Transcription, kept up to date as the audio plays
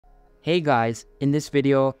Hey guys, in this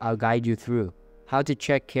video, I'll guide you through how to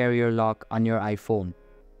check carrier lock on your iPhone.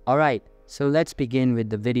 Alright, so let's begin with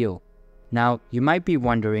the video. Now, you might be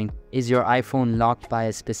wondering, is your iPhone locked by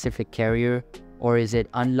a specific carrier, or is it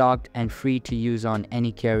unlocked and free to use on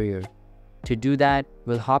any carrier? To do that,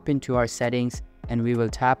 we'll hop into our settings and we will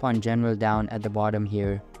tap on General down at the bottom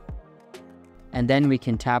here. And then we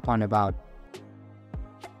can tap on About.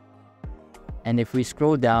 And if we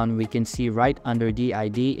scroll down, we can see right under the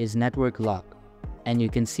ID is Network Lock. And you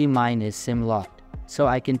can see mine is SIM locked. So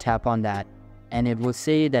I can tap on that. And it will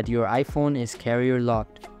say that your iPhone is carrier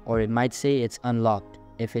locked, or it might say it's unlocked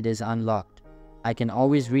if it is unlocked. I can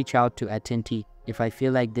always reach out to AT&T if I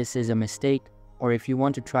feel like this is a mistake, or if you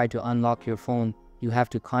want to try to unlock your phone, you have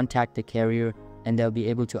to contact the carrier and they'll be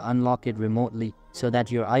able to unlock it remotely so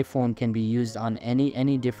that your iPhone can be used on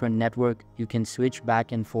any different network. You can switch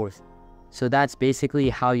back and forth. So that's basically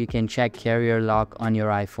how you can check carrier lock on your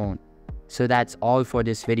iPhone. So that's all for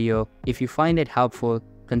this video. If you find it helpful,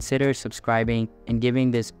 consider subscribing and giving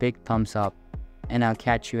this big thumbs up. And I'll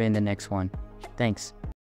catch you in the next one. Thanks.